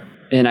 Okay.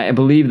 And I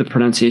believe the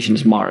pronunciation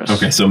is Morris.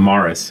 Okay, so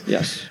Morris.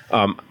 Yes.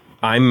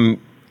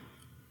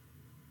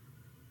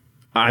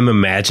 I'm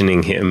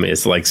imagining him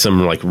as like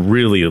some like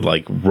really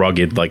like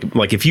rugged,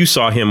 like if you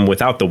saw him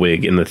without the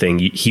wig and the thing,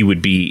 he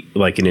would be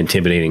like an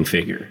intimidating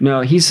figure.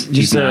 No, he's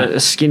just a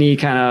skinny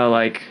kind of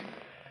like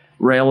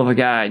rail of a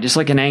guy, just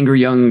like an angry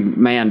young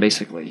man.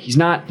 Basically, he's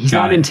not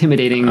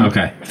intimidating.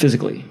 Okay.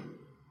 Physically,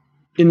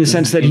 in the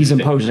sense that he's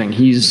imposing.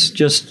 He's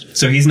just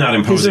so he's not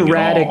imposing.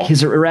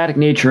 His erratic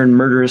nature and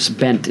murderous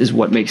bent is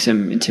what makes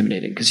him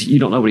intimidating because you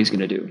don't know what he's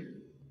going to do,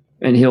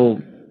 and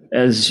he'll,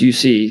 as you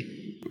see.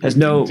 Has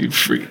no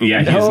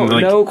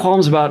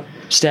qualms about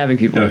stabbing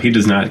people. No, he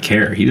does not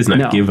care. He does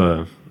not give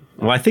a...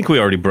 Well, I think we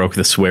already broke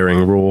the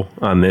swearing rule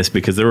on this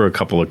because there were a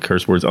couple of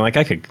curse words. Like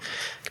I could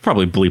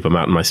probably bleep them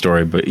out in my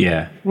story, but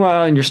yeah.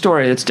 Well, in your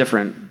story, it's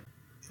different.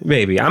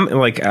 Maybe. I'm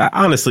like,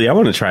 honestly, I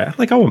want to try.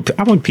 Like, I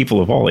want people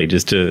of all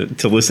ages to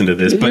listen to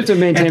this. You have to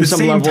maintain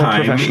some level of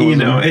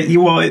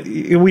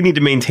professionalism. We need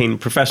to maintain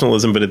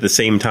professionalism, but at the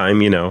same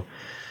time,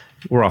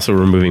 we're also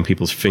removing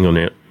people's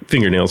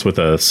fingernails with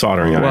a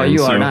soldering iron. Well,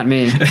 you are, not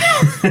me.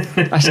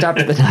 I stopped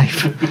at the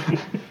knife.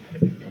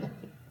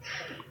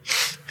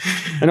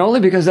 And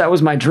only because that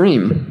was my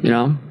dream,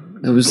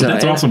 It was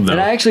that's awesome, though. And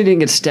I actually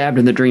didn't get stabbed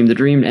in the dream. The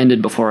dream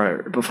ended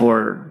before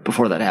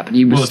that happened.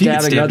 He was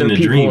stabbing other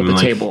people at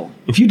the table.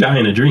 If you die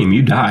in a dream,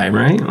 you die,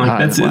 right? Like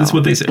that's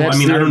what they say. Well, I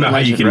mean, I don't know how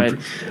you can. Right?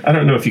 I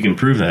don't know if you can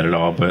prove that at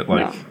all, but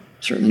like, no,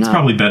 certainly not. It's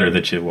probably better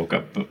that you woke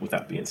up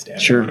without being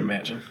stabbed. Sure. I would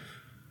imagine.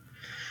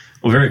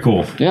 Well, very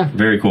cool. Yeah.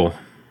 Very cool.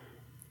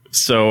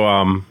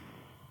 So,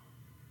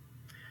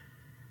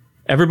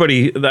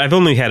 everybody, I've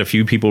only had a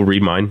few people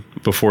read mine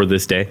before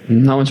this day.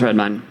 No one's read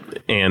mine.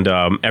 And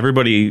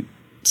everybody's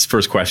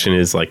first question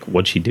is like,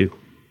 what'd she do?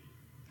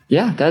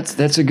 Yeah,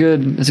 that's a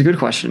good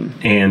question.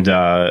 And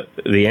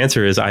the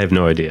answer is, I have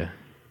no idea.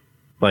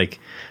 Like,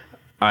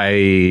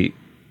 I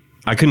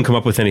couldn't come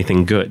up with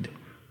anything good.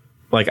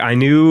 Like, I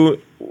knew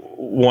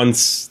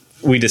once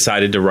we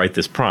decided to write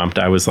this prompt,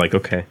 I was like,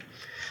 okay,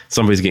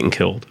 somebody's getting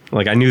killed.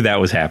 Like, I knew that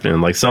was happening.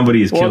 Like,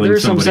 somebody is killing somebody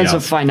else. There's some sense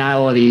of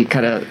finality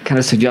kind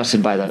of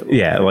suggested by that.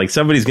 Yeah, like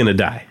somebody's going to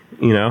die,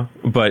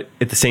 But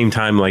at the same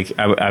time, like,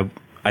 I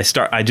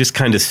just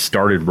kind of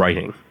started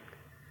writing.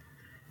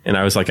 And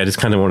I was like, I just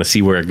kind of want to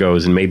see where it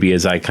goes. And maybe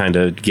as I kind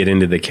of get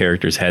into the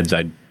characters' heads,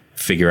 I'd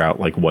figure out,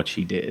 like, what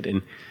she did.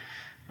 And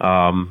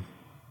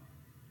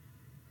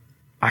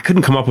I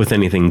couldn't come up with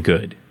anything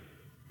good.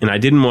 And I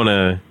didn't want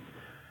to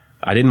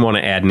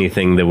add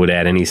anything that would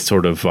add any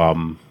sort of...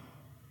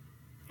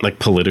 like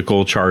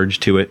political charge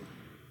to it,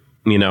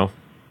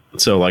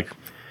 So like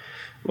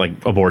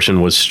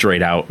abortion was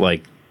straight out,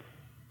 like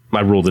I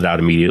ruled it out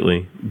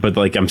immediately. But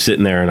like I'm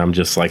sitting there and I'm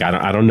just like,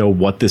 I don't know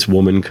what this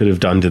woman could have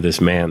done to this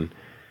man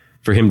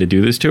for him to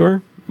do this to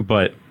her,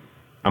 but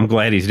I'm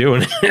glad he's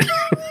doing it.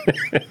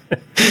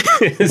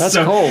 That's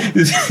cold.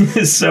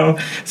 So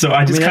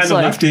I just kind of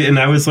left it, and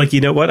I was like,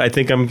 you know what? I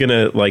think I'm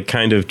gonna like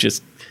kind of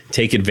just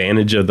take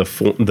advantage of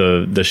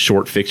the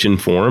short fiction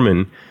form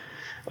and.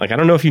 Like, I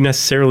don't know if you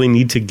necessarily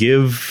need to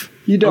give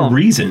a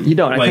reason. You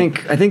don't.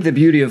 Like, I think the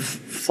beauty of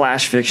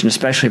flash fiction,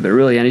 especially, but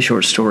really any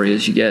short story,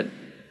 is you get,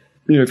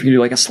 if you do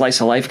like a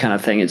slice of life kind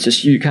of thing, it's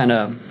just you kind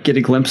of get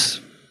a glimpse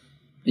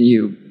and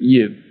you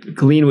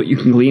glean what you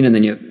can glean, and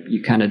then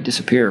you kind of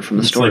disappear from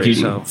the story.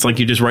 It's like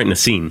you're just writing a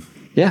scene.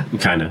 Yeah.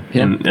 Kind of.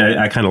 Yeah. And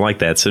I kind of like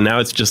that. So now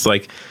it's just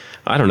like,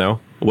 I don't know.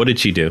 What did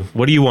she do?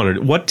 What do you want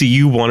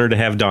her to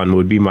have done?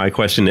 Would be my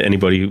question to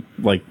anybody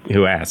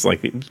who asks. Like,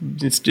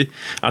 it's just,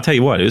 I'll tell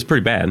you what, it was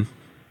pretty bad.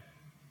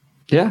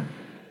 Yeah,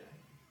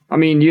 I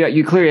mean,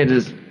 you clearly had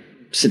to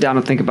sit down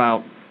and think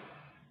about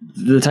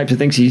the types of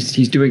things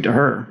he's doing to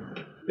her.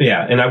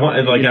 Yeah, and I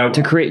want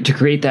to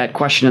create that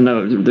question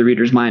in the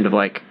reader's mind of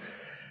like,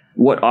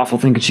 what awful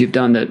thing could she have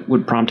done that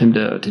would prompt him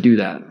to do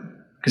that?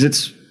 Because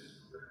it's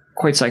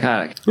quite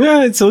psychotic.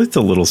 Yeah, it's a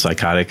little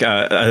psychotic.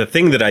 A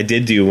thing that I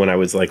did do when I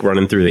was like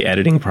running through the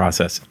editing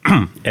process,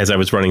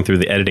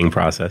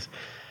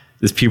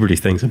 this puberty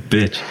thing's a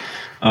bitch,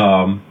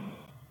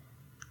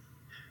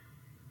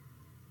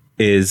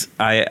 is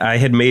I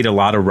had made a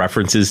lot of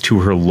references to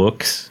her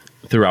looks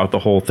throughout the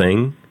whole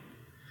thing.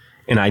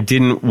 And I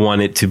didn't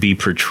want it to be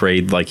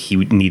portrayed like he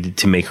needed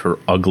to make her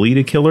ugly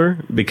to kill her,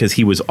 because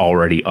he was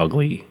already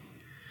ugly.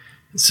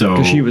 So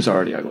Because she was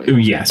already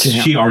ugly. yes,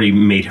 she already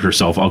made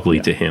herself ugly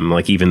to him,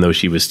 like, even though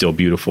she was still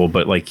beautiful,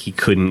 but like he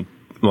couldn't,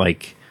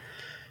 like,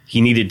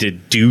 he needed to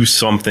do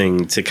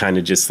something to kind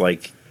of just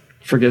like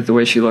Forget the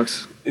way she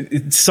looks.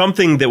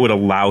 something that would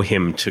allow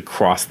him to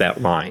cross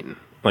that line.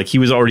 Like, he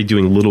was already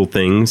doing little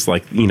things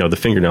like, you know, the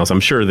fingernails.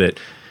 I'm sure that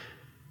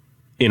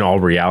in all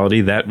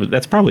reality,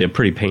 that's probably a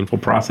pretty painful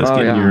process,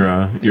 getting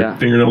your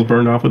fingernails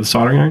burned off with a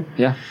soldering iron.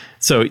 Yeah.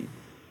 So,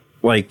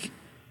 like,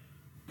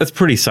 that's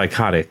pretty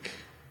psychotic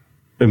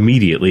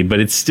immediately, but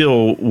it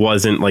still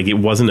wasn't, like, it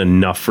wasn't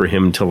enough for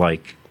him to,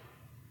 like,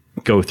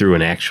 go through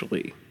and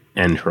actually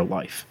end her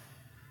life.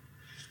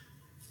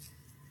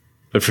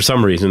 But for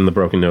some reason, the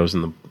broken nose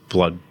and the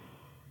blood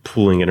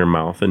pooling in her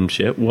mouth and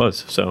shit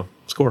was. So,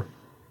 score.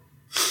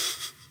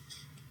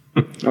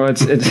 Oh, it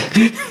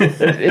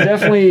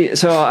definitely.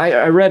 So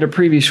I read a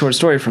previous short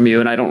story from you,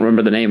 and I don't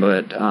remember the name of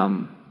it.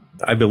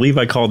 I believe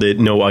I called it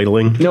No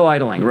Idling. No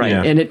Idling, right?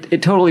 Yeah. And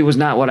it totally was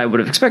not what I would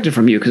have expected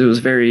from you, because it was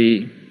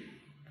very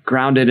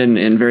grounded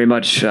and very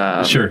much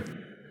Sure.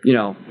 you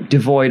know,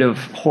 devoid of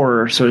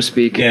horror, so to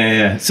speak.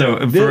 Yeah.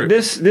 So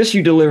This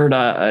you delivered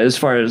as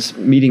far as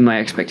meeting my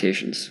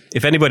expectations.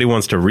 if anybody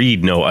wants to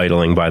read No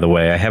Idling, by the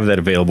way, I have that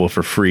available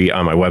for free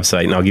on my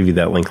website, and I'll give you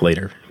that link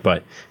later.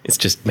 But it's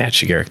just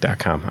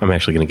mattshigarrick.com. I'm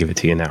actually going to give it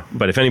to you now.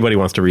 But if anybody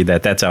wants to read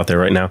that, that's out there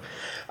right now.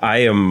 I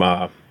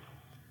am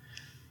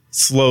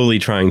slowly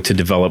trying to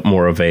develop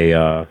more of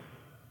a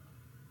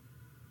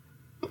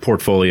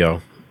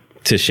portfolio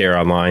to share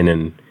online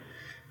and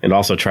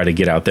also try to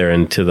get out there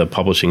into the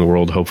publishing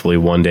world hopefully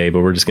one day,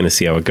 but we're just going to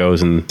see how it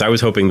goes. And I was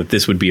hoping that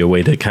this would be a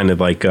way to kind of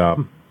like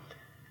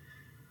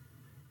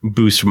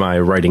boost my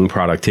writing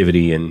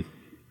productivity and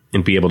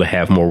be able to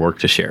have more work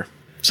to share.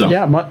 So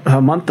Yeah,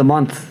 month to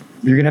month,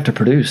 you're going to have to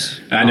produce.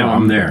 I know,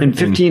 I'm there. And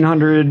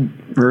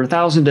 1,500 or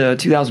 1,000 to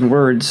 2,000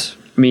 words,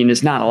 I mean,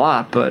 it's not a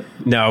lot, but...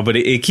 No, but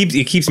it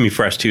keeps me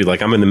fresh too.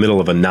 Like, I'm in the middle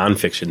of a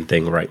nonfiction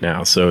thing right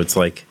now. So it's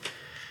like,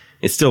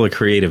 it's still a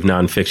creative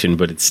nonfiction,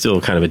 but it's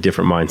still kind of a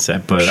different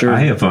mindset. But Sure.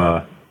 I have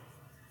a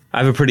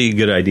pretty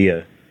good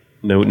idea.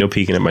 No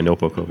peeking at my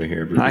notebook over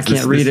here. I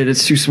can't read it.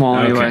 It's too small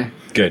anyway. Okay,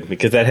 good,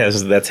 because that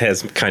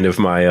has kind of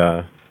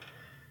my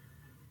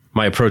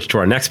my approach to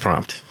our next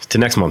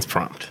month's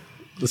prompt.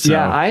 So,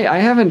 Yeah, I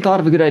haven't thought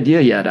of a good idea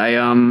yet.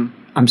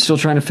 I'm still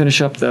trying to finish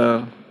up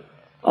I'm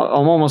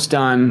almost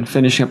done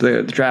finishing up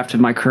the draft of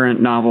my current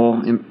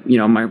novel, you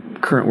know, my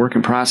current work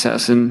in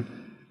process. And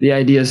the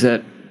idea is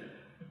that,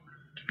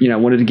 you know,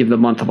 I wanted to give the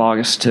month of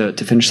August to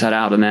finish that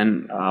out, and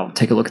then I'll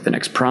take a look at the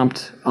next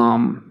prompt.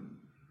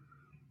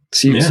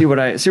 See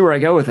where I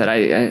go with it. I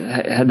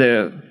had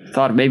the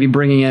thought of maybe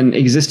bringing in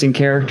existing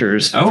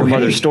characters from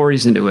other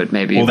stories into it,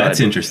 maybe. Well, that's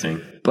interesting.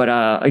 But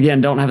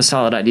again, don't have a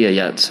solid idea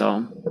yet,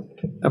 so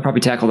I'll probably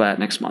tackle that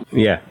next month.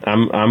 Yeah,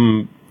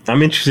 I'm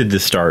interested to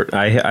start.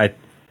 I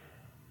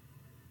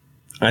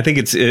think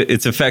it's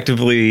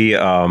effectively.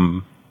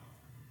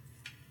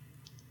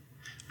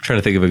 Trying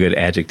to think of a good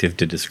adjective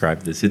to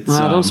describe this. It's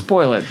don't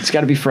spoil it. It's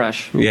got to be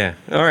fresh. Yeah.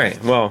 All right.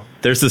 Well,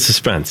 there's the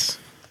suspense.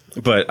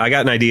 But I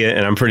got an idea,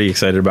 and I'm pretty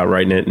excited about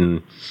writing it,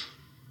 and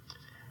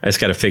I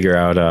just got to figure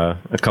out a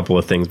couple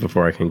of things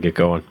before I can get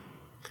going.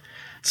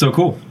 So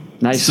cool.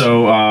 Nice.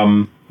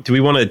 So do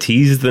we want to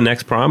tease the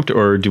next prompt,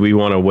 or do we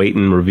want to wait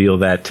and reveal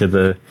that to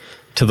the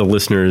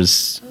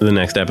listeners the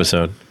next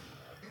episode?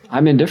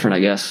 I'm indifferent, I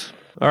guess.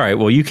 All right.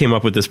 Well, you came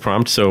up with this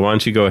prompt, so why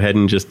don't you go ahead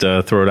and just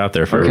throw it out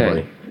there for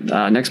everybody.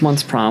 Next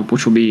month's prompt,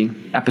 which will be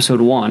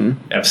episode 1.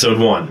 Episode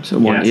 1.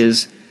 Episode 1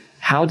 is,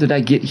 how did I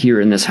get here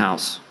in this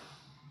house?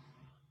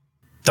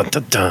 Dun,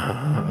 dun,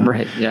 dun.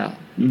 Right, yeah.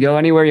 You go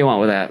anywhere you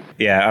want with that.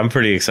 Yeah, I'm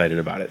pretty excited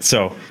about it.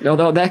 So,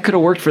 although that could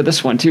have worked for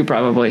this one too,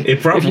 probably.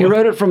 If you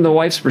wrote it from the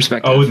wife's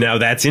perspective. Oh, now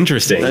that's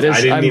interesting. I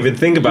didn't even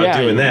think about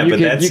doing that. But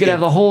you could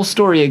have the whole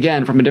story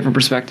again from a different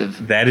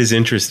perspective. That is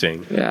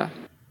interesting. Yeah.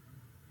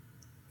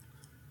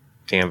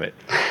 Damn it.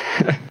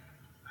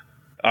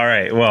 All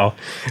right. Well,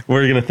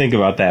 we're gonna think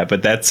about that,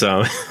 but that's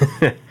Yeah.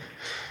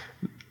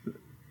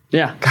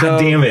 God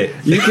damn it.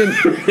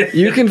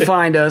 You can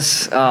find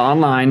us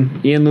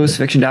online,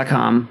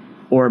 ianlewisfiction.com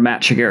or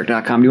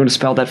mattshigarrick.com. You want to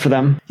spell that for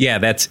them? Yeah,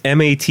 that's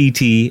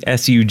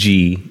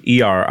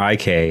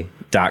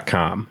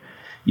MATTSUGERIK.com.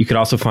 You could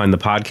also find the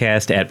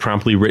podcast at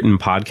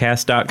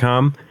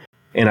promptlywrittenpodcast.com.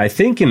 And I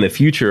think in the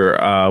future,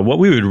 what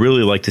we would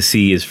really like to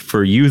see is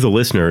for you, the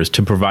listeners,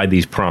 to provide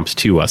these prompts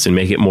to us and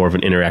make it more of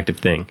an interactive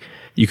thing.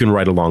 You can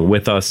write along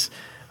with us.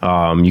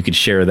 You could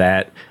share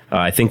that.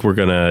 I think we're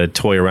going to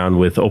toy around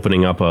with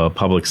opening up a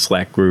public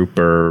Slack group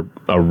or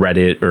a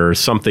Reddit or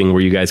something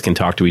where you guys can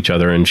talk to each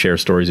other and share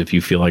stories if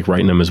you feel like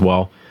writing them as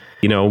well.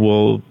 You know,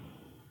 we'll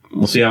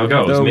see how it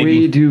goes. Though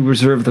we do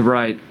reserve the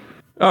right.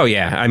 Oh,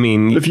 yeah. I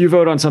mean, if you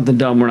vote on something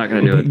dumb, we're not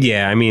going to do it.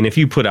 Yeah. I mean, if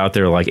you put out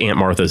there like Aunt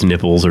Martha's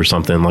nipples or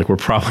something, like, we're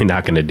probably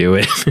not going to do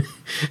it.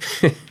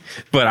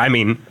 But I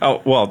mean,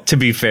 to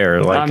be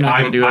fair, like I'm not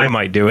gonna do it. I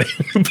might do it.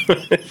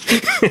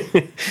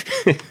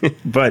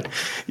 But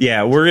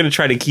yeah, we're going to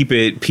try to keep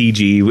it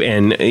PG,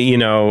 and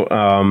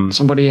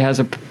Somebody has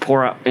a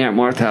poor Aunt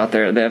Martha out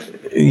there. They have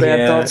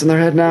bad thoughts in their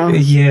head now.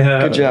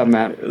 Yeah. Good job,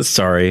 Matt.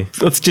 Sorry.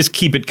 Let's just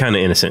keep it kind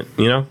of innocent,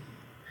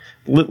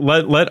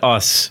 Let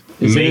us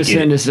As make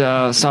innocent it.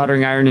 as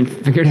soldering iron and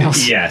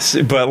fingernails. Yes,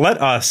 but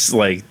let us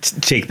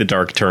take the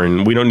dark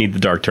turn. We don't need the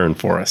dark turn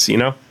for us,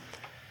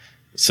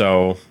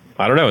 So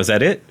I don't know. Is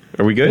that it?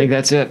 Are we good? I think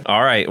that's it.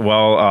 All right.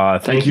 Well,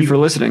 Thank you for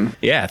listening.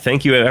 Yeah,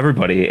 thank you,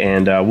 everybody.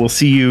 And we'll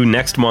see you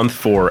next month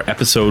for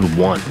episode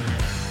 1.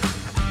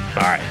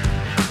 All right.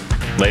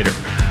 Later.